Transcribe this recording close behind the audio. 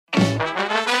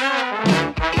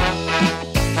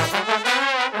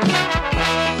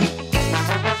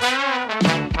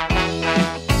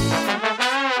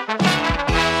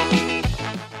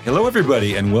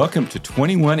everybody, and welcome to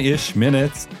 21-ish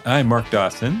Minutes. I'm Mark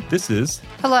Dawson. This is...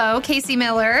 Hello, Casey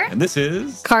Miller. And this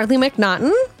is... Carly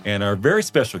McNaughton. And our very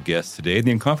special guest today, the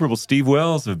incomparable Steve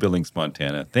Wells of Billings,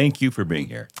 Montana. Thank you for being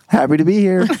here. Happy to be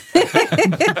here.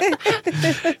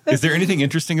 Is there anything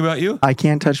interesting about you? I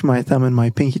can't touch my thumb and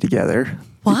my pinky together.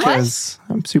 What? Because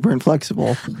I'm super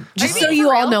inflexible. Just so you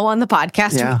all know, on the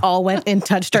podcast, we all went and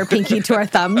touched our pinky to our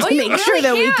thumb to make sure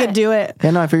that we could do it.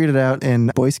 And I figured it out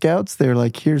in Boy Scouts. They were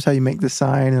like, here's how you make the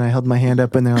sign. And I held my hand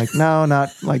up and they're like, no, not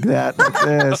like that, like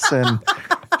this. And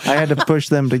I had to push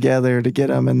them together to get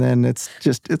them. And then it's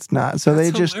not. So That's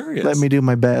they just hilarious. let me do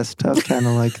my best. I was kind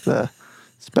of like the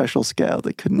special scout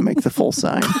that couldn't make the full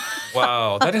sign.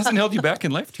 Wow, that hasn't held you back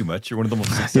in life too much. You're one of the most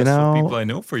successful people I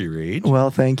know for your age. Well,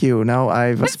 thank you. No,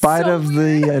 I've, in spite of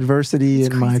the adversity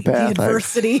in my path, The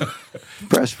adversity. I've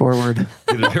pressed forward.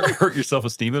 Did it hurt your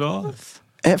self-esteem at all?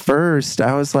 At first,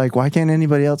 I was like, why can't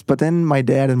anybody else? But then my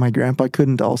dad and my grandpa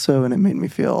couldn't also, and it made me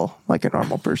feel like a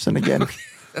normal person again.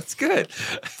 That's good.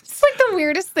 It's like the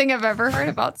weirdest thing I've ever heard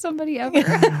about somebody ever.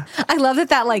 I love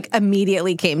that like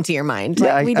immediately came to your mind.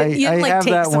 Yeah, Like, I you didn't like have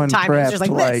take that some one time. It was just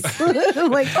prepped, like, I'm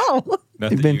like, oh.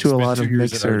 Not You've that been you to a spent lot 2 of years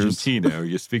in mixers. Argentina, or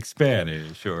you speak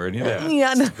Spanish, or any of that.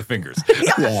 Yeah, no. The fingers.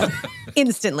 Yeah.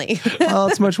 Instantly. Well,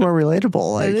 it's much more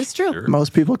relatable. Like, It is true. Sure.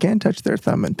 most people can touch their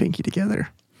thumb and pinky together.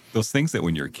 Those things that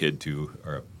when you're a kid, too,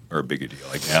 are a bigger deal.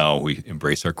 Like now we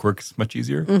embrace our quirks much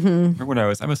easier. Mm-hmm. Remember when I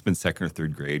must have been second or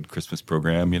third grade Christmas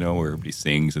program, where everybody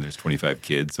sings and there's 25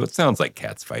 kids. So it sounds like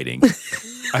cats fighting.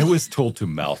 I was told to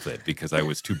mouth it because I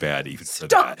was too bad even for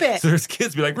that. Stop it. So there's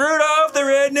kids be like, Rudolph the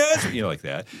Red-Nosed, like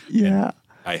that. Yeah. And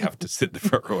I have to sit in the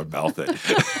front row and mouth it.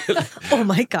 Oh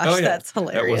my gosh, Oh, yeah. that's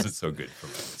hilarious. That wasn't so good for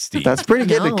Steve. That's pretty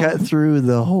good No. to cut through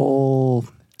the whole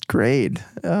grade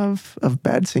of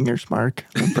bad singers, Mark.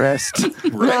 I'm impressed.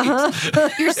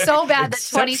 right. You're so bad that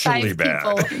Exceptionally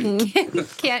 25 people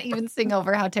can't even sing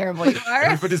over how terrible you are.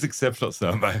 Everybody's exceptional.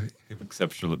 Some I'm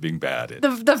exceptional at being bad.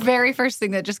 The very first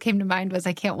thing that just came to mind was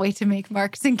I can't wait to make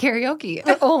Mark sing karaoke.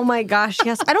 Oh my gosh,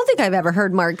 yes. I don't think I've ever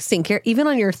heard Mark sing even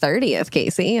on your 30th,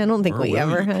 Casey. I don't think Where we will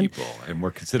ever you had. people and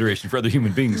more consideration for other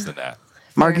human beings than that.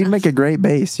 Mark, you'd make a great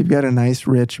bass. You've got a nice,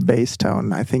 rich bass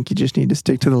tone. I think you just need to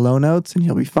stick to the low notes and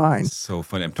you'll be fine. So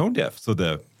funny. I'm tone deaf. So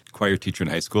the choir teacher in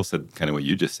high school said kind of what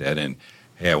you just said. And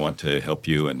hey, I want to help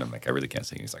you. And I'm like, I really can't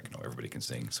sing. He's like, no, everybody can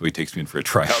sing. So he takes me in for a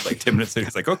tryout like 10 minutes later.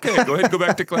 He's like, okay, go ahead and go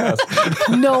back to class.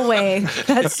 No way.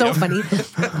 That's so funny.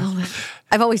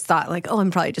 I've always thought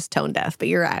I'm probably just tone deaf, but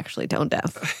you're actually tone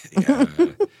deaf. Yeah.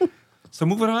 So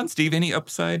moving on, Steve, any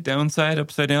upside down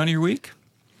of your week?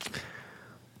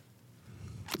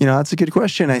 That's a good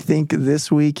question. I think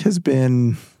this week has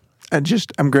been,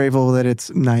 I'm grateful that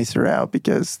it's nicer out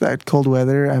because that cold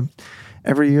weather,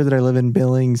 every year that I live in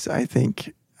Billings, I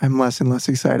think I'm less and less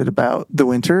excited about the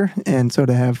winter. And so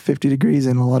to have 50 degrees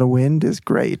and a lot of wind is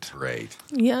great. Great.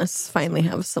 Yes, finally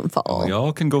have some fall. We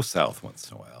all can go south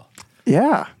once in a while.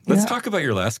 Yeah. Let's talk about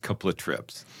your last couple of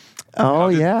trips.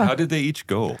 Oh, How did they each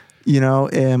go?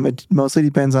 It mostly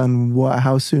depends on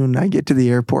how soon I get to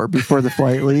the airport before the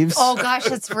flight leaves. Oh gosh,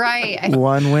 that's right.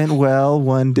 One went well,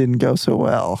 one didn't go so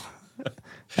well.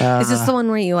 Is this the one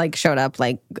where you showed up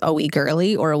a week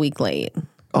early or a week late?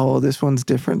 Oh, this one's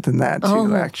different than that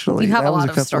too, actually. You have that a was lot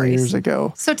a of couple stories. of years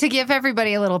ago. So to give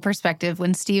everybody a little perspective,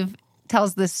 when Steve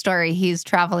tells this story, he's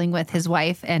traveling with his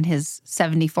wife and his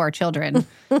 74 children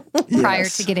prior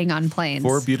to getting on planes.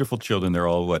 4 beautiful children. They're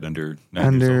all, under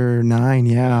 9 years old? Under 9,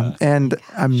 yeah. And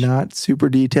I'm not super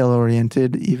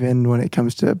detail-oriented, even when it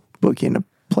comes to booking a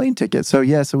plane ticket. So,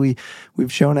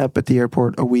 we've shown up at the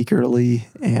airport a week early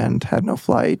and had no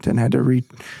flight and had to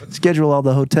reschedule all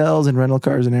the hotels and rental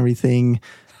cars and everything.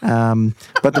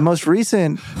 But the most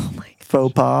recent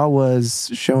faux pas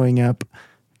was showing up,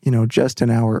 just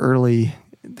an hour early.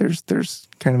 There's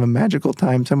kind of a magical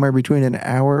time somewhere between an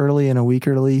hour early and a week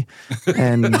early.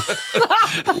 And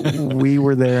we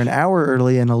were there an hour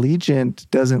early, and Allegiant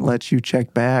doesn't let you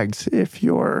check bags if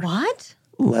you're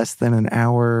less than an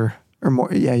hour or more.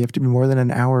 Yeah, you have to be more than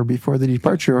an hour before the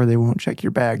departure or they won't check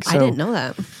your bag. So I didn't know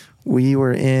that. We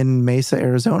were in Mesa,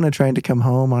 Arizona, trying to come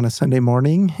home on a Sunday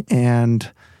morning, and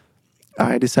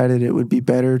I decided it would be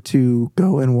better to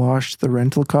go and wash the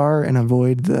rental car and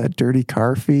avoid the dirty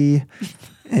car fee.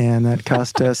 And that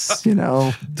cost us,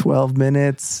 12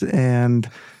 minutes. And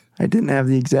I didn't have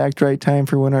the exact right time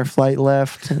for when our flight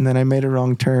left. And then I made a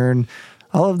wrong turn.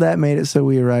 All of that made it so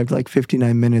we arrived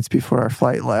 59 minutes before our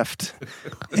flight left.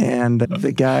 And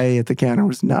the guy at the counter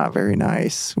was not very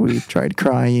nice. We tried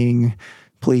crying,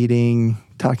 pleading,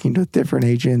 talking to different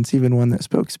agents, even one that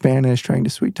spoke Spanish, trying to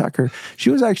sweet talk her. She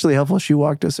was actually helpful. She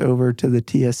walked us over to the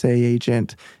TSA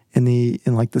agent in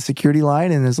like the security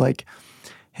line and is like,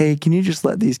 hey, can you just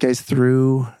let these guys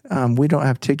through? We don't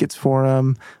have tickets for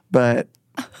them, but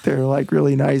they're like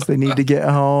really nice. They need to get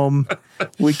home.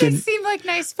 We They can. seem like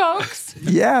nice folks.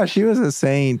 Yeah, she was a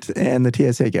saint. And the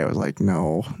TSA guy was like,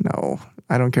 no,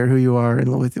 I don't care who you are.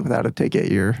 And without a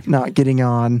ticket, you're not getting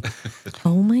on.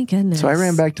 Oh my goodness. So I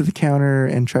ran back to the counter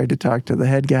and tried to talk to the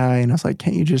head guy. And I was like,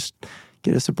 can't you just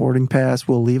get us a boarding pass?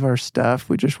 We'll leave our stuff.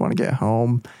 We just want to get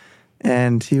home.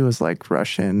 And he was like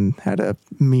Russian, had a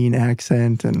mean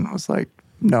accent, and was like,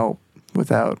 no,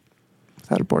 without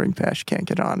a boarding pass, you can't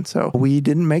get on. So we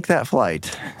didn't make that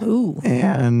flight. Ooh.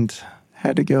 And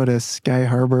had to go to Sky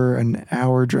Harbor, an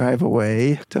hour drive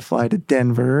away, to fly to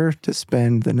Denver to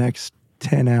spend the next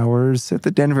 10 hours at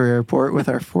the Denver airport with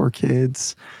our 4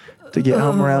 kids to get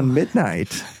home around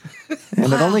midnight.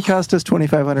 And it only cost us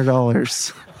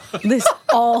 $2,500. This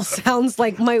all sounds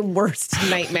like my worst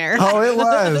nightmare. Oh, it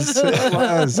was. It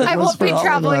was. It I was won't for be all of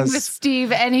traveling us. with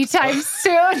Steve anytime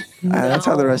soon. That's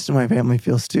how the rest of my family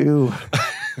feels too,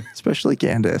 especially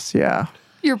Candace. Yeah.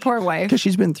 Your poor wife. Because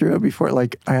she's been through it before.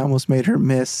 Like, I almost made her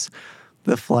miss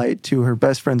the flight to her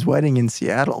best friend's wedding in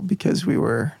Seattle because we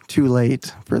were too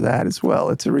late for that as well.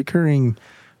 It's a recurring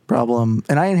problem.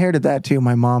 And I inherited that too.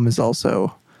 My mom is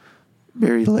also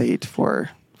very late for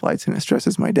flights, and it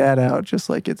stresses my dad out just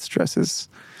like it stresses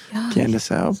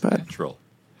Candace out. But Natural.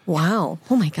 Wow.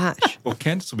 Oh my gosh. Well,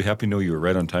 Candace will be happy to know you were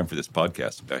right on time for this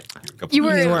podcast. In fact, you're a couple You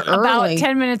were minutes early. about early.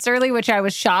 10 minutes early, which I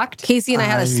was shocked. Casey and I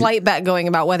had a slight bet going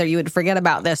about whether you would forget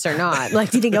about this or not.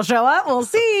 Like, do you think he'll show up? We'll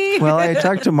see. well, I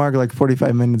talked to Mark like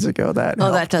 45 minutes ago. That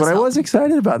Oh, that helped. does But I help. was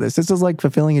excited about this. This is like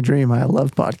fulfilling a dream. I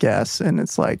love podcasts, and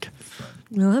it's like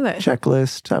I love it.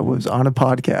 checklist. I was on a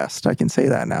podcast. I can say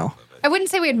that now. I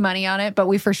wouldn't say we had money on it, but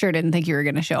we for sure didn't think you were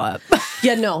going to show up.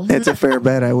 Yeah, no. It's a fair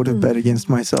bet. I would have bet against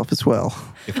myself as well.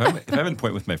 If I'm in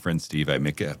point with my friend Steve, I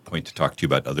make a point to talk to you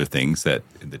about other things that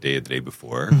in the day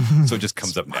before. So it just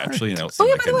comes up naturally, and I don't seem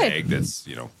yeah, like by a the way. nag that's,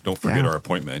 don't forget our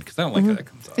appointment, because I don't like how that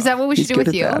comes off. Is that what we should He's do with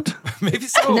good you? at that. Maybe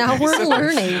so. Now Maybe we're so.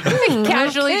 learning.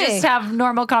 Casually Okay. just have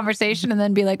normal conversation and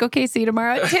then be like, okay, see you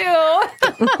tomorrow at 2.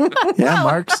 Yeah,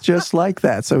 Mark's just like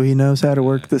that, so he knows how to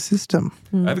work the system.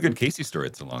 I have a good Casey story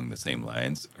that's along the same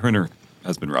lines. Her and her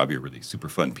husband Robbie are really super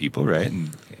fun people, right?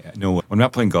 And I know when I'm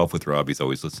not playing golf with Robbie, he's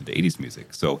always listening to 80s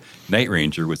music. So Night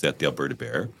Ranger was at the Alberta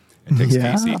Bear and text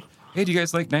Yeah. Casey, hey, do you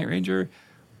guys like Night Ranger?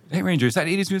 Night Ranger, is that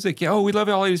 80s music? Yeah, oh, we love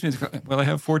all 80s music. Well, I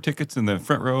have 4 tickets in the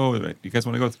front row. You guys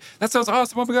want to go? That sounds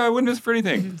awesome. Oh my God, I wouldn't miss it for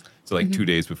anything. So like 2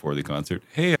 days before the concert,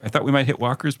 hey, I thought we might hit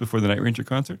Walker's before the Night Ranger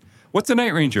concert. What's a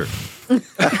Night Ranger?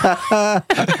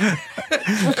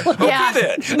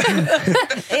 Yeah.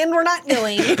 And we're not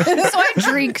going. So I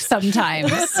drink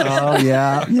sometimes, Oh,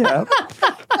 yeah, yeah.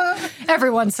 every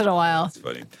once in a while. It's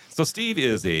funny. So Steve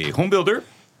is a home builder,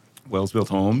 Wells Built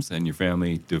Homes, and your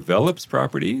family develops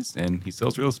properties, and he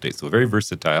sells real estate. So very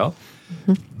versatile.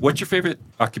 What's your favorite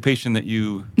occupation that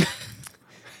you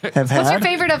Have What's your had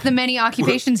favorite of the many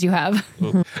occupations you have?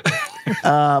 What's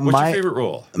your favorite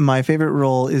role? my favorite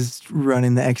role is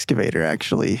running the excavator,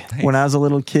 actually. When I was a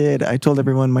little kid, I told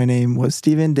everyone my name was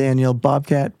Stephen Daniel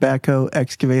Bobcat Backhoe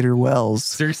Excavator Wells.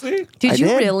 Seriously? Did I you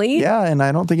did. really? Yeah, and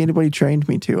I don't think anybody trained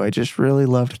me to. I just really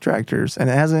loved tractors, and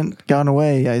it hasn't gone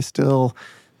away. I still,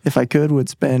 if I could, would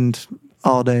spend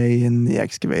all day in the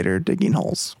excavator digging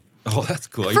holes. Oh, that's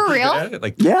cool. Are For you pretty real? good at it?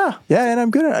 Like, Yeah, and I'm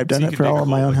good at it. I've done so you it can for dig all a of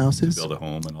my hole, own like, houses. build a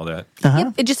home and all that.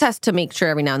 Yep. It just has to make sure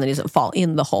every now and then he doesn't fall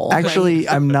in the hole. Actually,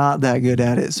 I'm not that good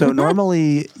at it. So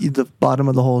normally the bottom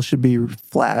of the hole should be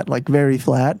flat, like very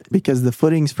flat, because the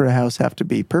footings for a house have to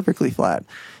be perfectly flat.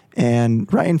 And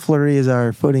Ryan Fleury is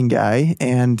our footing guy.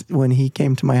 And when he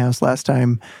came to my house last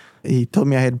time, he told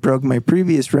me I had broke my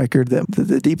previous record that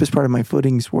the deepest part of my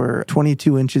footings were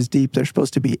 22 inches deep. They're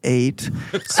supposed to be 8.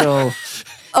 So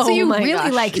Oh So you my really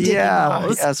gosh. like digging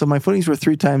holes. yeah. So my footings were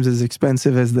 3 times as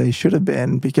expensive as they should have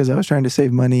been because I was trying to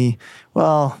save money.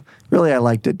 Well, really, I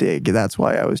like to dig. That's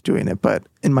why I was doing it. But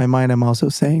in my mind, I'm also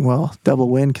saying, well, double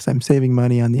win because I'm saving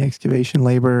money on the excavation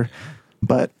labor.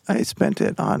 But I spent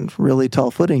it on really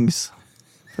tall footings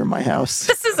for my house.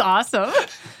 This is awesome.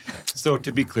 So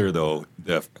to be clear, though,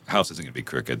 the house isn't going to be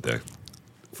crooked. The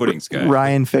footings guy.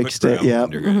 Ryan fixed it,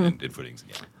 yep. And did footings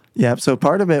again. Yep. So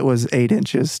part of it was 8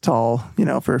 inches tall,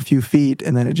 for a few feet.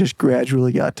 And then it just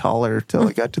gradually got taller till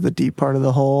it got to the deep part of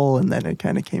the hole. And then it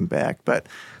kind of came back. But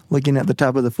looking at the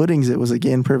top of the footings, it was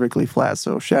again perfectly flat.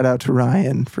 So shout out to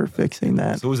Ryan for fixing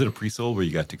that. So was it a pre-sold where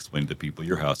you got to explain to people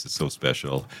your house is so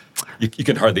special? You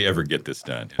can hardly ever get this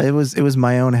done. It was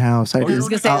my own house. I was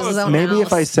gonna say it was his own maybe if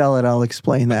house. I sell it, I'll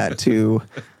explain that too.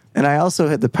 And I also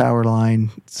hit the power line.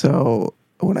 So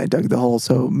when I dug the hole.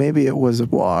 So maybe it was a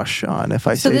wash on if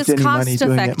I So saved this any money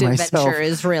doing it cost-effective myself. venture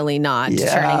is really not turning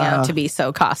out to be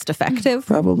so cost-effective.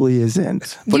 Probably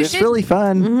isn't, but You it's should- really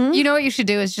fun. You know what you should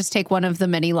do is just take one of the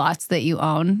many lots that you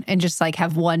own and just like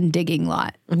have one digging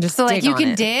lot. And just So like dig you on can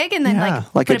it. dig and then Yeah,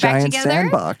 like a put it back giant together.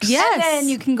 sandbox. Yes. And then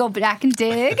you can go back and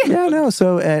dig. Yeah, no.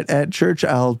 So at church,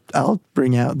 I'll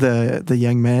bring out the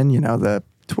young men, the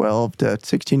 12 to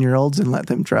 16-year-olds, and let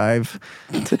them drive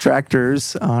the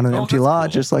tractors on an empty that's lot,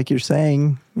 cool. just like you're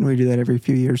saying. And we do that every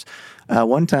few years.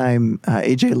 One time,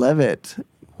 AJ Levitt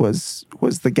was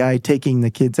the guy taking the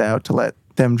kids out to let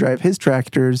them drive his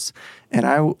tractors, and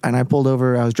I pulled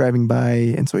over. I was driving by,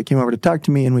 and so he came over to talk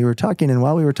to me, and we were talking. And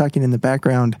while we were talking in the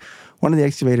background, one of the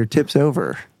excavator tips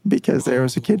over because there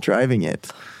was a kid driving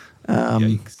it.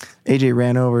 Yikes. AJ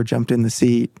ran over, jumped in the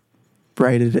seat,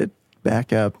 righted it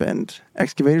back up, and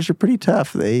excavators are pretty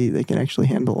tough. They can actually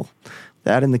handle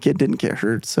that, and the kid didn't get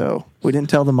hurt. So we didn't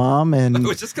tell the mom, I and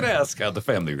was just going to ask how the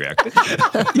family reacted.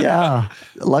 yeah,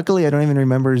 luckily I don't even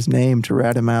remember his name to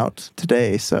rat him out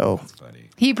today. So That's funny.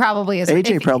 He probably is.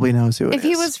 AJ if, probably knows who it is. If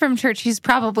he was from church, he's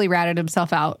probably ratted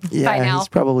himself out by yeah, now. he's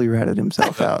probably ratted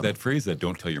himself out. That phrase, that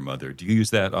 "don't tell your mother," do you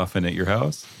use that often at your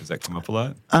house? Does that come up a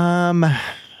lot?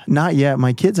 Not yet.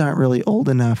 My kids aren't really old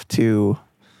enough to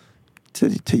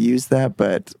use that,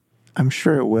 but I'm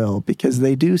sure it will, because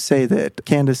they do say that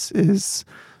Candace is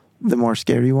the more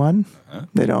scary one.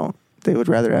 They would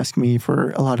rather ask me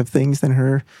for a lot of things than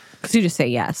her. Because you just say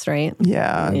yes, right?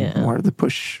 Yeah, I'm Yeah. more of the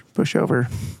pushover.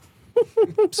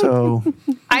 So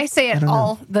I say it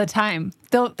all the time.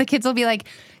 The kids will be like,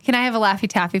 "Can I have a Laffy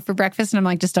Taffy for breakfast?" And I'm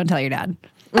like, "Just don't tell your dad."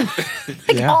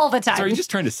 yeah. All the time. So are you just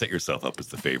trying to set yourself up as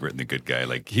the favorite and the good guy?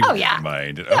 Like, he Oh, was yeah. in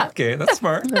mind. Yeah. Okay, that's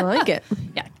smart. I like it.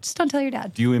 Yeah, just don't tell your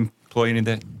dad. Do you employ any of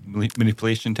that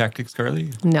manipulation tactics,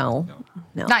 Carly? No.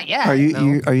 Not yet. Are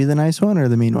you the nice one or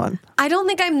the mean one? I don't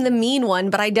think I'm the mean one,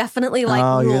 but I definitely like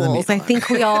Oh, you're the mean rules. I one. think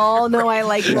we all know I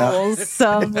like rules.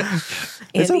 So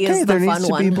It's Andy okay. is the There fun needs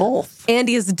to one. be both.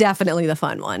 Andy is definitely the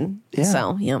fun one. Yeah.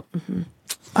 So, yep.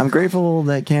 I'm grateful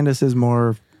that Candace is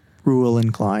more rule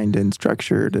inclined and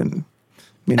structured, and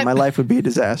I mean, my life would be a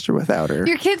disaster without her.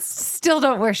 Your kids still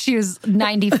don't wear shoes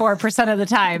 94% of the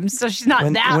time, so she's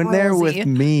not that when they're rulesy. with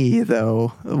me,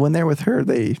 though, when they're with her,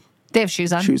 they They have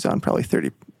shoes on. shoes on probably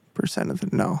 30% of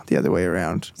the the other way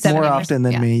around. 70%, More often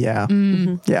than yeah. me,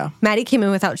 yeah. Yeah. Maddie came in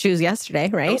without shoes yesterday,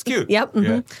 right? That was cute. Yep.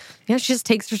 Yeah. Yeah, she just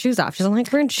takes her shoes off. She's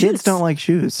like, we're in shoes. Kids don't like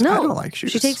shoes. No, I don't like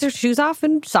shoes. She takes her shoes off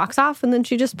and socks off, and then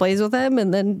she just plays with them.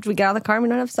 And then we get out of the car and we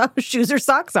don't have shoes or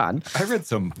socks on. I read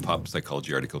some pop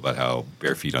psychology article about how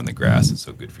bare feet on the grass is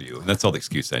so good for you. And that's all the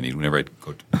excuse I need. Whenever I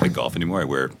go to play golf anymore, I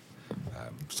wear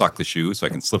sockless shoes so I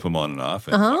can slip them on and off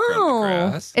and walk around the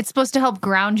grass. It's supposed to help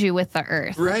ground you with the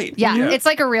earth. Right. Yeah, Yeah. it's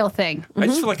like a real thing. I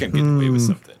just feel like I'm getting away with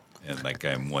something. And like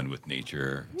I'm one with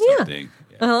nature or something.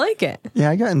 Yeah. I like it. Yeah,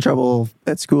 I got in trouble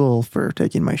at school for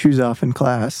taking my shoes off in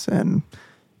class. And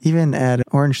even at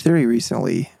Orange Theory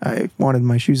recently, I wanted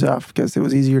my shoes off because it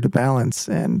was easier to balance.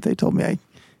 And they told me I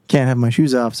can't have my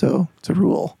shoes off, so it's a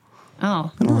rule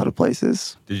Oh. in a lot of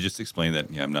places. Did you just explain that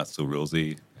I'm not so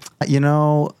rulesy?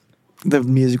 The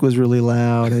music was really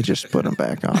loud. I just put them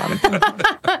back on.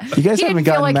 You guys He haven't didn't feel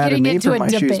gotten like mad at getting me into for a my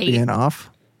shoes debate. being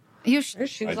off. You I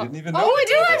didn't even know. Oh, I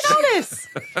do. I noticed.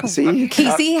 See?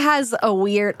 Casey has a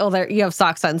weird. Oh, there you have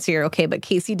socks on, so you're okay. But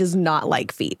Casey does not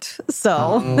like feet.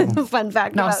 So, fun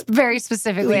fact. No, about very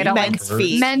specifically, I don't men's like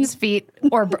feet. men's feet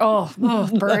or birds.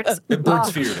 Birds'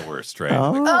 feet are the worst, right?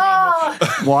 Oh.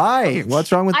 Why?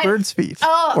 What's wrong with birds' feet?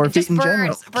 or feet just in birds.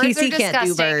 general? Birds Casey are can't do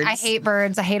disgusting. birds. I hate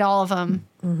birds. I hate all of them.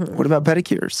 What about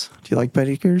pedicures? Do you like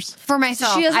pedicures? For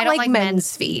myself, She doesn't I don't like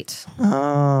men's feet.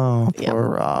 Oh, poor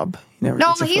Rob. He never No,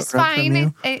 gets a he's foot rub from fine.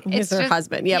 you? It's It's her just,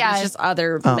 husband. Yeah, but it's just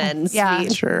other men's Yeah.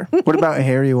 feet. Sure. What about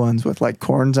hairy ones with like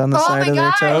corns on the Oh side my of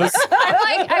their god! toes?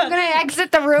 I'm gonna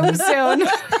exit the room soon.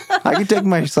 I can take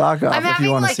my sock off I'm if you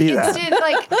having want to like see that.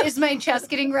 instant is my chest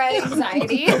getting red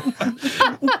anxiety?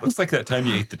 Looks like that time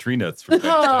you ate the tree nuts from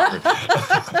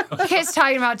You guys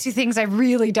talking about two things I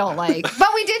really don't like, but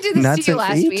we did do this Nuts to you and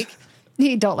last feet? week.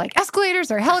 You don't like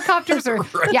escalators or helicopters or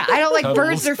yeah, I don't like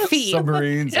birds or feet.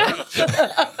 Submarines.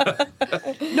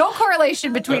 No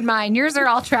correlation between mine. Yours are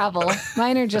all travel.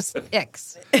 Mine are just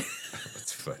icks.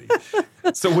 That's funny.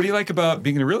 So what do you like about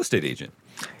being a real estate agent?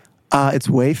 It's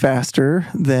way faster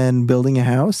than building a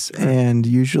house. And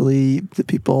usually the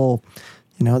people,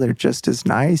 they're just as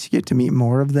nice. You get to meet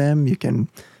more of them. You can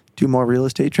do more real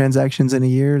estate transactions in a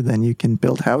year than you can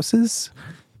build houses.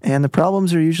 And the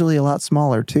problems are usually a lot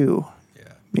smaller too. Yeah.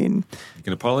 I mean, You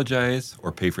can apologize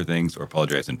or pay for things or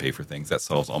apologize and pay for things. That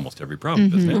solves almost every problem,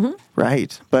 doesn't it?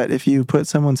 right. But if you put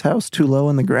someone's house too low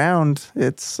in the ground,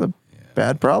 it's a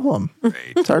bad problem. Right.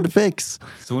 It's hard to fix.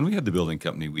 So when we had the building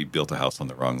company, we built a house on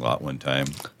the wrong lot one time.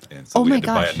 And so Oh we my had to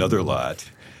buy gosh. another lot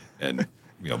and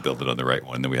build it on the right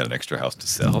one. Then we had an extra house to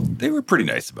sell. They were pretty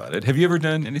nice about it. Have you ever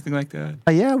done anything like that?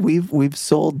 Yeah, we've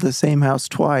sold the same house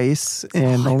twice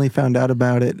and only found out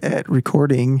about it at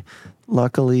recording.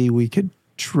 Luckily, we could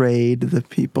trade the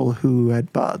people who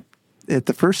had bought it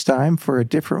the first time for a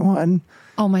different one.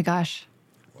 Oh my gosh.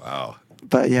 Wow.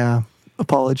 But yeah,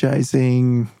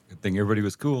 apologizing. Good thing everybody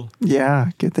was cool. Yeah,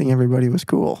 good thing everybody was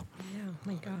cool. Yeah, oh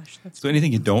my gosh. So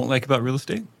anything you don't like about real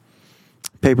estate?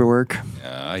 Paperwork,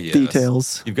 Yes.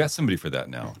 details. You've got somebody for that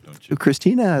now, don't you?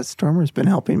 Christina Stormer's been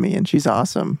helping me, and she's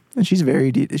awesome. And she's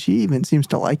she even seems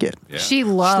to like it. Yeah. She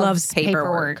loves, loves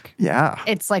paperwork. paperwork. Yeah,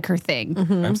 It's like her thing.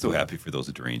 I'm so happy for those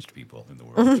deranged people in the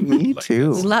world. me Like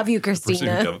too. this. Love you, The person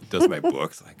Christina. who does my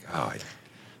books, like, I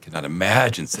cannot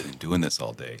imagine sitting doing this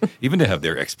all day. Even to have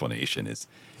their explanation is,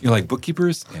 like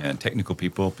bookkeepers and technical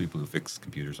people who fix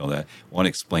computers, all that, want to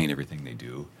explain everything they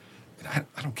do. And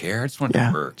I don't care. I just want it Yeah,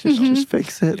 to work. just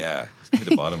fix it. Yeah, just get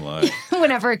the bottom line.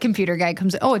 Whenever a computer guy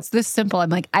comes, oh, it's this simple.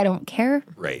 I'm like, I don't care.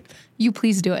 Right, You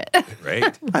please do it.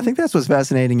 right. I think that's what's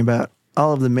fascinating about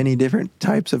all of the many different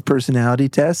types of personality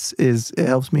tests is it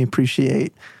helps me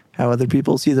appreciate how other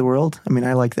people see the world. I mean,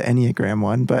 I like the Enneagram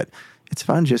one, but it's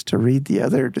fun just to read the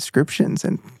other descriptions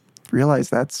and realize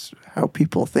that's how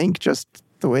people think, just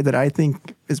the way that I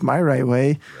think is my right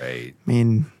way. Right. I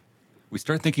mean, We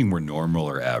start thinking we're normal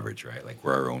or average, right? Like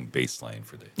we're our own baseline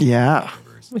for the yeah.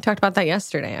 universe. We talked about that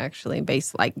yesterday, actually.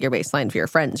 Like your baseline for your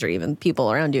friends or even people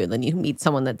around you. And then you meet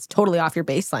someone that's totally off your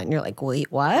baseline. And you're like,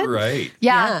 wait, what? Right.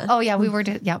 Yeah. Yeah. Oh, yeah. We were,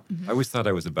 yep. I always thought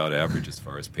I was about average as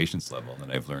far as patience level, and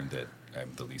I've learned that I'm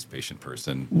the least patient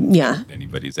person Yeah.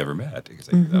 anybody's ever met because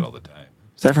I do that all the time.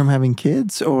 Is that from having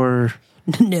kids or?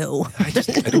 No. I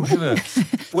don't have a.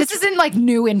 This isn't like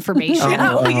new information.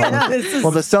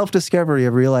 Well, the self-discovery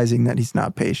of realizing that he's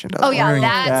not patient. I was Oh, yeah. learning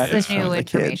That's that the new from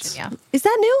information. kids. Yeah. Is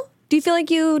that new? Do you feel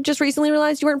like you just recently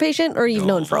realized you weren't patient or you've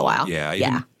known for a while? Yeah.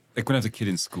 Even, like when I was a kid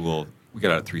in school, we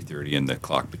got out at 3:30, and the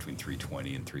clock between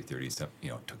 3:20 and 3:30,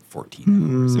 took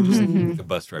 14 hours. It just, the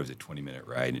bus ride was a 20-minute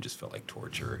ride, and it just felt like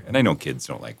torture. And I know kids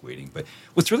don't like waiting, but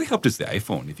what's really helped is the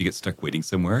iPhone. If you get stuck waiting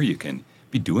somewhere, you can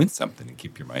be doing something and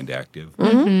keep your mind active.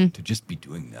 To just be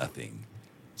doing nothing.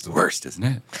 It's the worst, isn't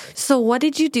it? So what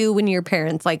did you do when your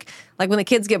parents, like when the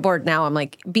kids get bored now, I'm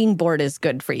like, being bored is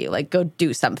good for you. Like, go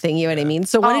do something. You know what I mean?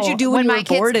 So what did you do when you my were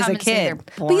kids bored as come a and say they're kid?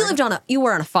 But you bored. lived you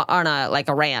were on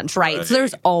a ranch, right? So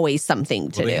there's always something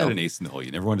to Well, they had do. an ace in the hole.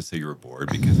 You never wanted to say you were bored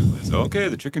because it was, okay,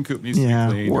 the chicken coop needs to Yeah,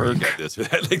 be cleaned, or you work. got this or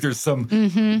that. Like there's some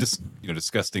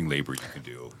disgusting labor you can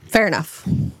do. Fair enough.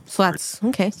 So that's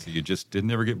okay. So you just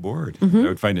didn't ever get bored. I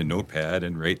would find a notepad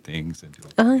and write things. And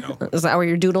Is that where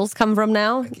your doodles come from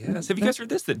now? yes. Have you guys heard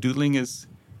this? That doodling is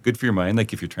good for your mind.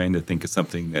 Like if you're trying to think of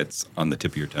something that's on the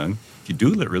tip of your tongue, if you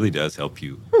doodle, it really does help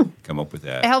you come up with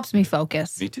that. It helps me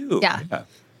focus. Me too. Yeah.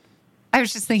 I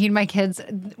was just thinking, my kids,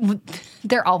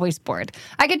 they're always bored.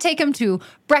 I could take them to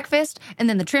breakfast and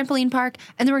then the trampoline park,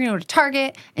 and then we're going to go to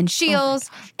Target and Shields,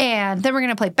 and then we're going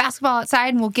to play basketball outside,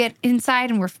 and we'll get inside,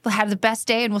 and we'll have the best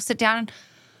day, and we'll sit down, and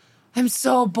I'm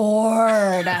so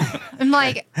bored. I'm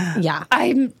like, Yeah.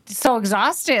 I'm so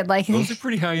exhausted. Like, Those are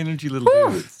pretty high energy little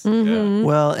dudes. Yeah.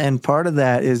 Well, and part of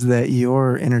that is that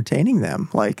you're entertaining them.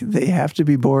 Like they have to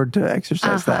be bored to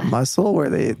exercise that muscle where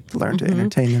they learn to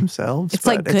entertain themselves. It's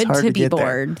like but good hard to be get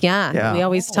there. bored. Yeah. Yeah. We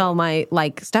always tell my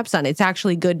stepson it's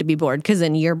actually good to be bored because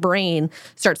then your brain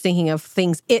starts thinking of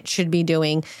things it should be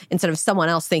doing instead of someone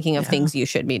else thinking of things you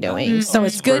should be doing. So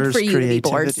it's good Spurs for you to be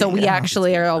bored. So we creativity, yeah.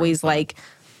 actually are always like,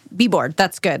 be bored.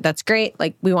 That's good. That's great.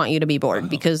 Like we want you to be bored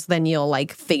because then you'll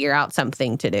like figure out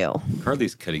something to do.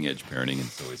 Carly's cutting edge parenting, and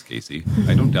so is Casey.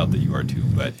 I don't doubt that you are too,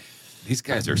 but these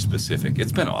guys are specific.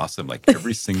 It's been awesome. Like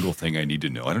every single thing I need to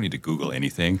know. I don't need to Google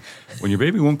anything. When your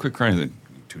baby won't quit crying, then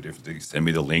two different things. Send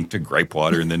me the link to gripe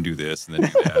water and then do this and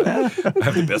then do that. I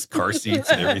have the best car seats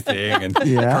and everything. And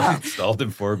Carly installed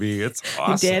them for me. It's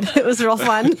awesome. You did. It was real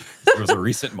fun. There was a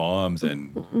recent moms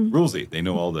and Rulesy. They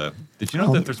know all the. Did you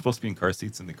know that they're supposed to be in car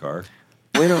seats in the car?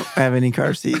 We don't have any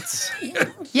car seats.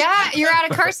 yeah, you're out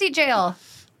of car seat jail.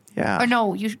 Yeah. Or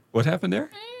no, you. What happened there?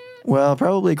 Well,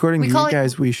 probably according We to call you it-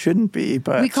 guys, we shouldn't be,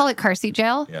 but We call it car seat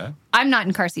jail. Yeah. I'm not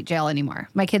in car seat jail anymore.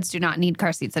 My kids do not need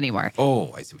car seats anymore.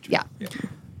 Oh, I see what you mean. Yeah.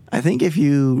 I think if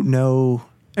you know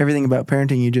everything about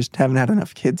parenting, you just haven't had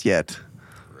enough kids yet.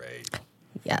 Right.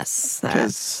 Yes.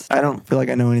 Because I don't feel like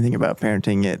I know anything about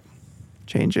parenting at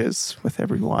changes with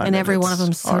everyone. And every one of it's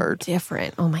them so hard.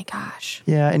 different. Oh my gosh.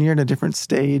 Yeah, and you're in a different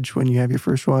stage when you have your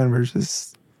first one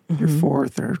versus your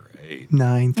fourth or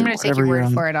ninth I'm or going to take whatever your you're word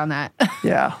on. for it on that.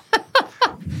 Yeah.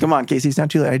 Come on, Casey, it's not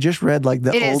too late. I just read like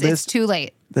the It is. It's oldest too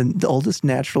late. the oldest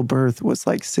natural birth was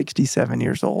like 67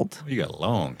 years old Well, you got a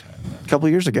long time. a couple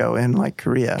years ago in like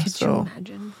Korea. Could you So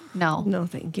imagine? No. No,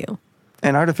 thank you.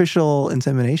 and artificial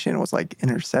insemination was like in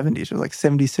her 70s. She was like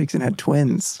 76 and had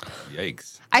twins.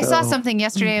 Yikes. I saw So- something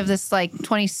yesterday of this like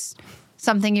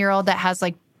 20-something-year-old that has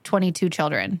like 22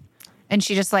 children. And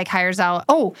she just like hires out.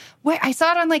 Oh, wait, I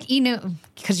saw it on like E-News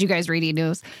because you guys read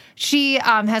E-News. She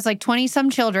has like 20-some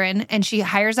children and she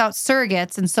hires out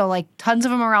surrogates. And so like tons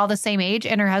of them are all the same age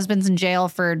and her husband's in jail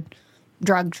for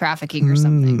drug trafficking or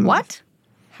something. What?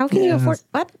 How can you afford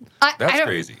what? I That's don't-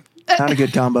 crazy. Not a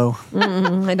good combo.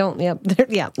 I don't. Yep.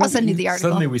 Yeah. I'll send you the article.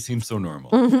 Suddenly we seem so normal.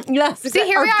 Yes. See,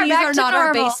 here we are, These back are to not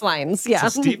our normal. baselines. Yeah.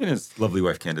 So Steve and his lovely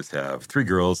wife Candace have 3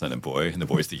 girls and a boy, and the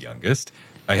boy's the youngest.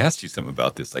 I asked you something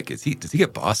about this. Like, does he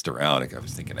get bossed around? Like, I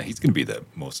was thinking he's going to be the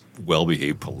most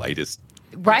well-behaved, politest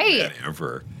Right. man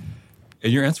ever.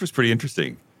 And your answer was pretty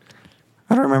interesting.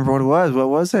 I don't remember what it was. What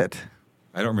was it?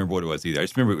 I don't remember what it was either. I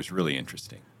just remember it was really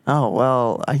interesting. Oh,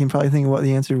 well, I can probably think of what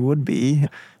the answer would be. I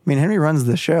mean, Henry runs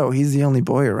the show. He's the only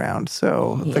boy around.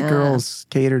 So the Yeah. girls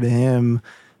cater to him.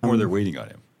 Or they're waiting on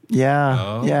him. Yeah.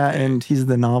 Oh, yeah. okay. And he's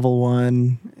the novel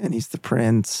one and he's the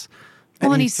prince.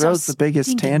 And and he he's so throws the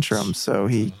biggest stinking tantrum. So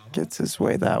he gets his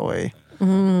way that way.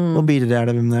 We'll beat it out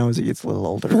of him now as he gets a little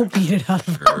older. Beat it out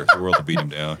of Sure, the world will beat him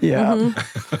down. Yeah.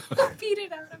 Beat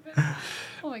it out of him.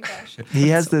 Oh my gosh. He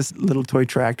has this little toy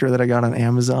tractor that I got on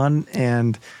Amazon,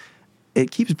 and it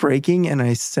keeps breaking. And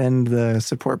I send the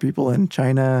support people in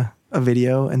China a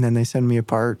video, and then they send me a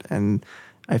part, and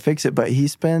I fix it. But he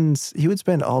would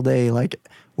spend all day, like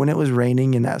when it was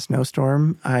raining in that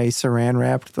snowstorm, I saran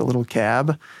wrapped the little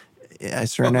cab. I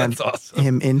saran that's wrapped awesome.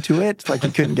 him into it, like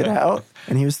he couldn't get out,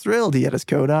 and he was thrilled. He had his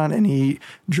coat on, and he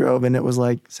drove, and it was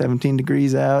like 17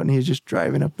 degrees out, and he was just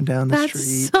driving up and down the That's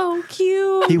street. so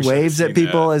cute. He wish I'd waves at seen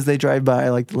people that. as they drive by,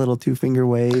 like the little 2-finger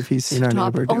wave. He's seen our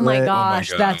Stop. neighbor do Oh my it. gosh,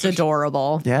 that's gosh.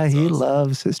 adorable. Yeah, he awesome.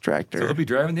 loves his So tractor. he'll be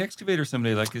driving the excavator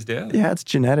someday like his dad. Yeah, it's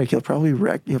genetic. He'll probably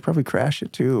wreck. He'll probably crash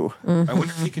it too. I wonder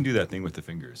if he can do that thing with the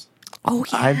fingers. Oh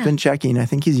yeah. I've been checking. I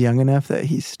think he's young enough that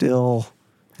he still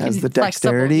has He's the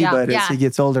flexible, dexterity, yeah, but yeah. as he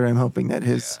gets older, I'm hoping that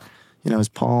his, his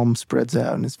palm spreads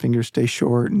out and his fingers stay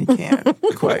short and he can't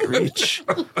quite reach.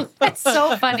 It's so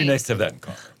It'd be funny. nice to have that in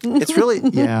common. It's really,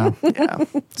 yeah.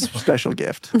 It's a special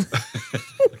gift.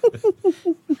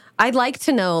 I'd like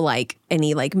to know like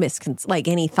any like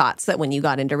any thoughts that when you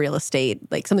got into real estate,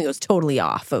 like something was totally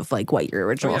off of like what your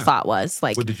original thought was.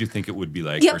 Like What did you think it would be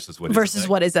like Yep, versus what? versus it's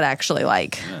what is it actually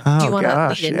like? Do you Oh, want to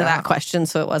gosh, lead into yeah. that question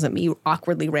so it wasn't me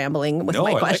awkwardly rambling with No,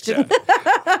 my I question? like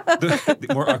that.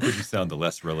 The more awkward you sound, the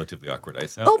less relatively awkward I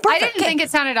sound. Oh, I perfect. didn't think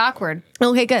it sounded awkward.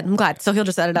 Okay, good. I'm glad. So he'll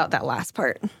just edit out that last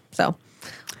part. So,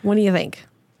 what do you think?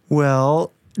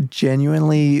 Well,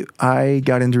 genuinely, I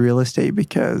got into real estate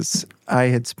because I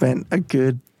had spent a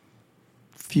good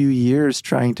few years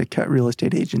trying to cut real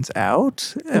estate agents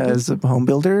out as a home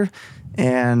builder,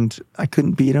 and I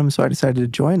couldn't beat them, so I decided to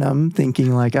join them,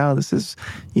 thinking like, oh, this is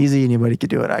easy, anybody could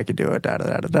do it, I could do it, da da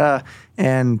da da da.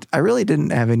 And I really didn't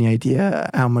have any idea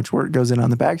how much work goes in on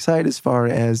the backside as far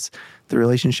as the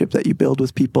relationship that you build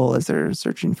with people as they're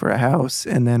searching for a house,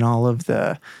 and then all of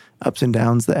the ups and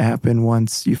downs that happen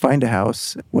once you find a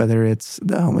house, whether it's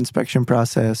the home inspection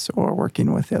process or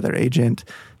working with the other agent.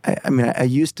 I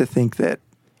used to think that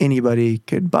anybody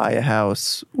could buy a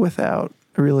house without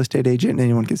a real estate agent, and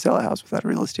anyone could sell a house without a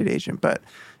real estate agent. But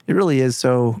it really is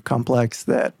so complex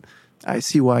that I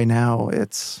see why now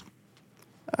it's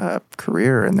a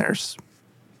career and there's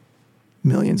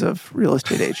millions of real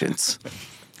estate agents.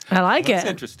 I like That's it.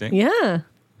 interesting. Yeah.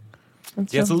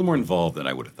 Yeah, it's a little more involved than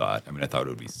I would have thought. I mean, I thought it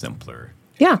would be simpler.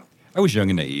 Yeah. I was young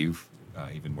and naive,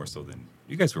 even more so than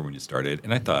you guys were when you started.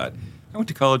 And I thought, I went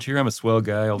to college here. I'm a swell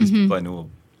guy. All these people I know will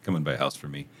come and buy a house for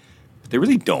me. But they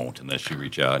really don't unless you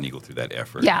reach out and you go through that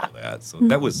effort Yeah. and all that. So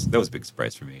that was a big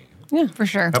surprise for me. Yeah. For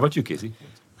sure. How about you, Casey?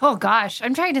 Oh gosh,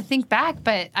 I'm trying to think back,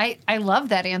 but I love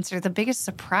that answer. The biggest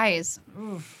surprise.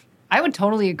 Oof. I would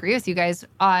totally agree with you guys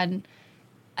on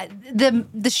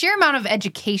the sheer amount of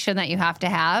education that you have to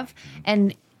have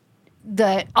and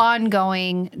the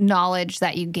ongoing knowledge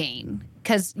that you gain,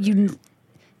 because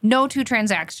no two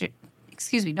transactions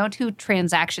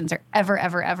are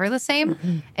ever the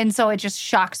same. And so it just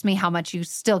shocks me how much you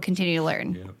still continue to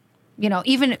learn. Yeah. You know,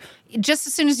 even just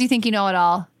as soon as you think you know it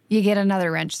all, you get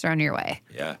another wrench thrown your way.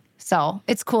 Yeah. So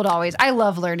it's cool to always. I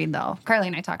love learning, though. Carly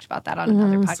and I talked about that on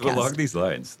another podcast. So along these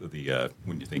lines,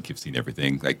 when you think you've seen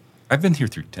everything, like I've been here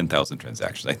through 10,000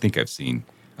 transactions. I think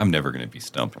I'm never going to be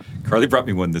stumped. Carly brought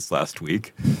me one this last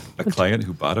week. A client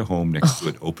who bought a home next to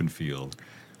an open field.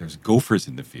 There's gophers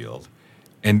in the field.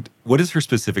 And what is her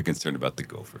specific concern about the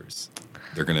gophers?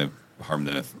 They're going to harm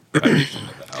the foundation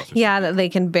of the house. Yeah, that they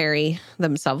can bury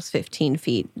themselves 15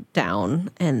 feet down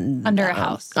and under a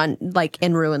house,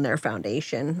 and ruin their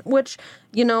foundation. Which,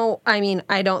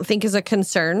 I don't think is a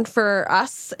concern for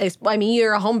us.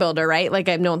 You're a home builder, right? Like,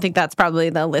 I don't think that's probably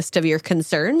the list of your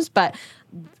concerns, but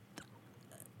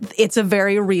it's a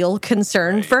very real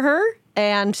concern for her.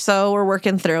 And so we're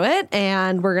working through it,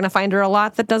 and we're going to find her a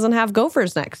lot that doesn't have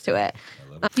gophers next to it.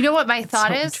 You know what my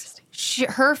thought is?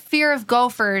 Her fear of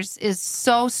gophers is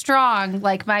so strong,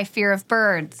 like my fear of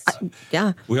birds.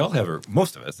 Yeah. We all have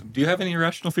most of us. Do you have any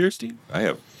irrational fears, Steve? I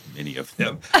have many of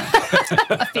them.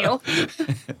 A few.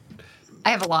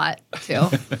 I have a lot, too.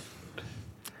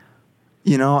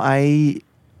 You're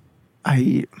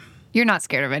not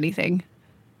scared of anything.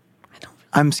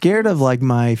 I'm scared of like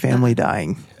my family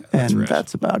dying. That's and rational.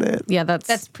 that's about it. Yeah,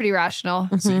 That's pretty rational.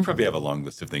 So you probably have a long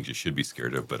list of things you should be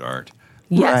scared of but aren't.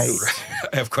 yes. Right.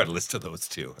 I have quite a list of those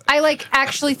too. I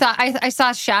actually thought I saw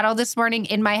a shadow this morning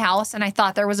in my house, and I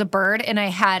thought there was a bird, and I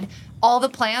had all the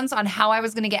plans on how I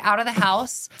was going to get out of the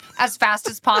house as fast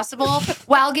as possible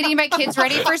while getting my kids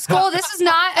ready for school. This is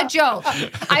not a joke.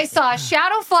 I saw a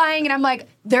shadow flying, and I'm like,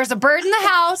 there's a bird in the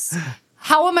house.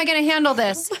 How am I going to handle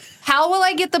this? How will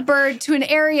I get the bird to an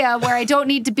area where I don't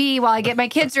need to be while I get my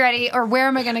kids ready, or where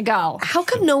am I going to go? How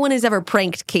come no one has ever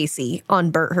pranked Casey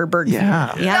on her bird?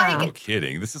 Yeah. Yeah. No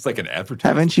kidding. This is like an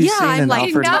advertisement. Haven't you seen I'm an like,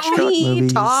 Alfred not Hitchcock me,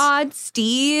 movies? Todd,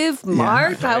 Steve,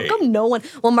 Mark. How right. come no one?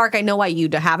 Well, Mark, I know why you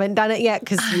haven't done it yet,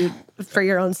 because for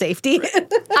your own safety.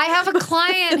 I have a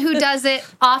client who does it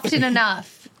often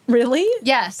enough. Really?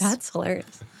 Yes. That's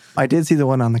hilarious. I did see the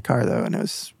one on the car though, and it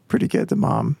was pretty good. The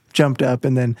mom jumped up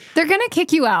and then, They're going to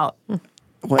kick you out.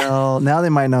 well, now they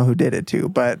might know who did it too.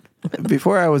 But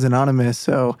before I was anonymous,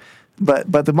 so but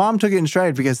the mom took it in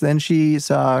stride because then she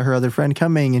saw her other friend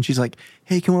coming and she's like,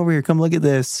 "Hey, come over here, come look at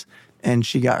this." And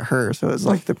she got her. So it was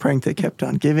like the prank that kept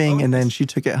on giving, and then she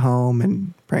took it home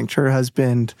and pranked her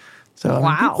husband. So I mean,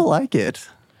 Wow. people like it.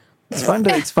 It's fun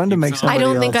to make somebody I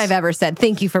don't think else. I've ever said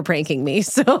thank you for pranking me,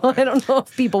 so I don't know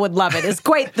if people would love it. It's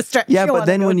quite the stretch. Yeah, you but wanna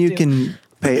then go when you to. can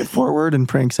pay it forward and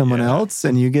prank someone else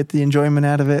and you get the enjoyment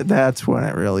out of it, that's when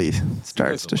it really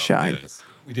starts to shine.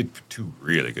 We did two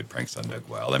really good pranks on Doug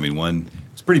Wild. I mean, one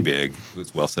was pretty big, it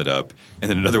was well set up, and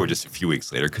then another one just a few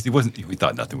weeks later because we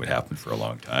thought nothing would happen for a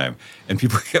long time, and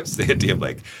people kept saying to him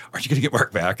like, "Aren't you going to get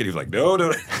Mark back?" And he was like, "No,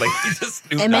 like he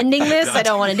just knew I'm ending this. I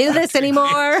don't want to do this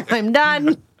anymore. I'm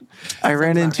done. I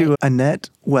ran into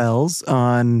Annette Wells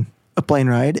on a plane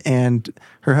ride, and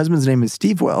her husband's name is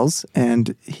Steve Wells,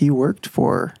 and he worked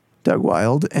for Doug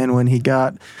Wild. And when Doug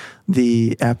got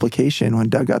the application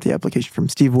from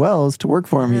Steve Wells to work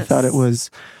for him, he thought it was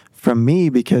from me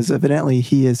because evidently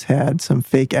he has had some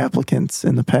fake applicants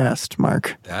in the past,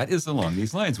 Mark. That is along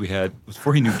these lines. It was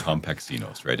before he knew Tom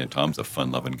Paxinos, right? And Tom's a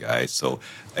fun-loving guy, so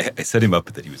I set him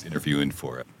up that he was interviewing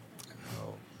for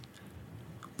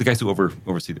the guys who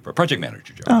oversee the project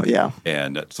manager job. Oh, yeah.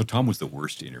 And so Tom was the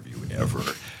worst interview ever.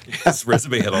 His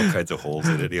resume had all kinds of holes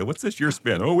in it. What's this year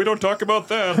span? Oh, we don't talk about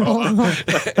that.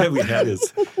 And we had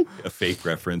a fake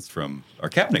reference from our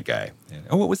cabinet guy.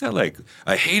 And, what was that like?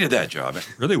 I hated that job. I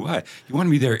said, really, why? He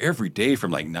wanted me there every day from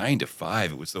like 9 to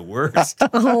 5. It was the worst.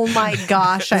 Oh my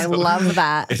gosh, I love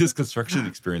that. And his construction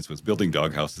experience was building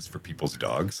doghouses for people's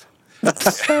dogs.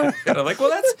 And I'm like,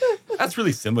 well, that's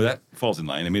really similar. That falls in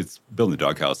line. I mean, it's building a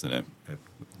doghouse and a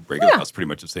regular house, pretty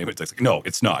much the same. It's like, no,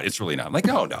 it's not. It's really not. I'm like,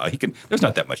 no, he can. There's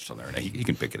not that much to learn. He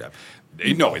can pick it up.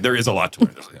 No, there is a lot to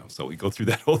learn. So we go through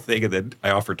that whole thing, and then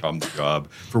I offer Tom the job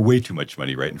for way too much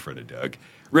money right in front of Doug.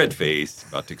 Red face,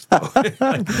 about to explode.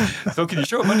 So can you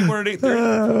show up Monday morning at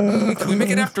 8:30? Can we make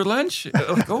it after lunch?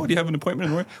 Like, do you have an appointment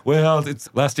in the morning? Well, it's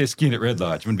last day of skiing at Red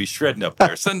Lodge. I'm going to be shredding up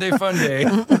there. Sunday fun day.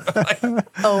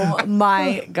 Oh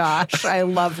my gosh, I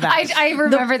love that. I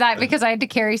remember that because I had to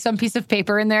carry some piece of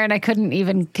paper in there and I couldn't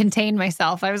even contain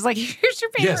myself. I was like, here's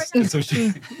your paper. Yes. And so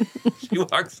she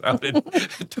walks out and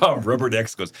Tom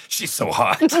rubbernecks goes, she's so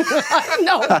hot.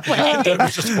 No way. Doug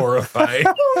was just horrified.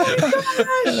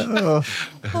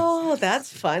 Oh,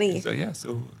 that's funny.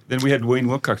 So then we had Wayne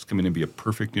Wilcox come in and be a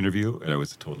perfect interview, and I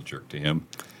was a total jerk to him.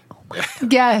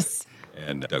 Yes.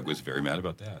 And Doug was very mad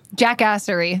about that.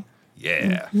 Jackassery.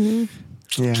 Yeah.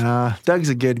 Yeah, Doug's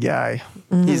a good guy.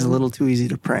 He's a little too easy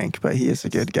to prank, but he is a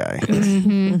good guy. We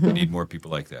need more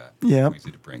people like that. Yep.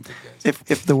 Easy to prank good guys.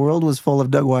 If the world was full of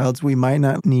Doug Wilds, we might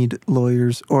not need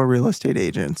lawyers or real estate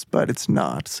agents, but it's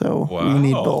not. So we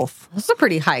need Wow. both. That's a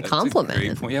pretty high That's a compliment.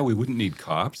 great point. Yeah, we wouldn't need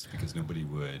cops because nobody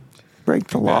would Break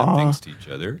the do bad law. things to each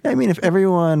other. I mean, if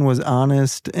everyone was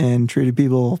honest and treated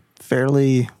people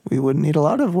fairly, we wouldn't need a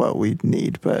lot of what we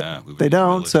need, but Yeah, we would they need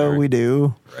don't, so military. we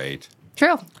do. Right.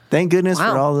 True. Thank goodness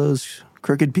Wow. for all those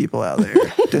crooked people out there. As long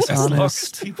as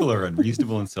Dishonest. people are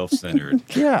unreasonable and self-centered,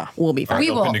 Yeah. We'll be our fine.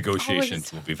 We will open negotiations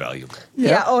always- will be valuable.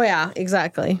 Yeah. Oh, yeah.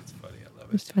 Exactly. It's funny. I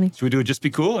love it. funny. Should we do it? Just be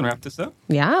cool and wrap this up?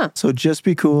 Yeah. So just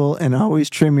be cool and always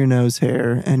trim your nose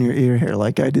hair and your ear hair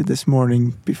like I did this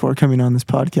morning before coming on this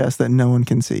podcast that no one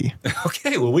can see.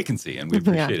 Okay. Well, we can see and we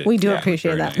appreciate it. we do Yeah,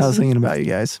 appreciate very that. I nice. was thinking about you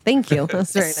guys. Thank you.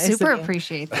 That's very nice. Super of you.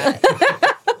 appreciate that.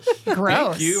 Gross.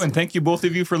 Thank you, and thank you both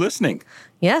of you for listening.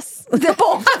 Yes. The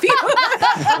both of you.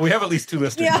 We have at least 2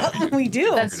 listeners. now. Yeah, we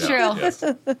do. That's Figured out. true. Yes.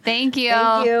 Thank you.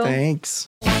 Thank you. Thanks.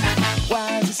 Why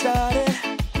has it started?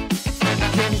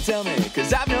 Can you tell me?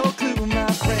 Cause I've no clue,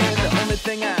 my friend. The only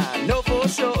thing I know for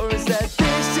sure is that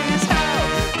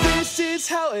this is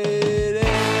how it is.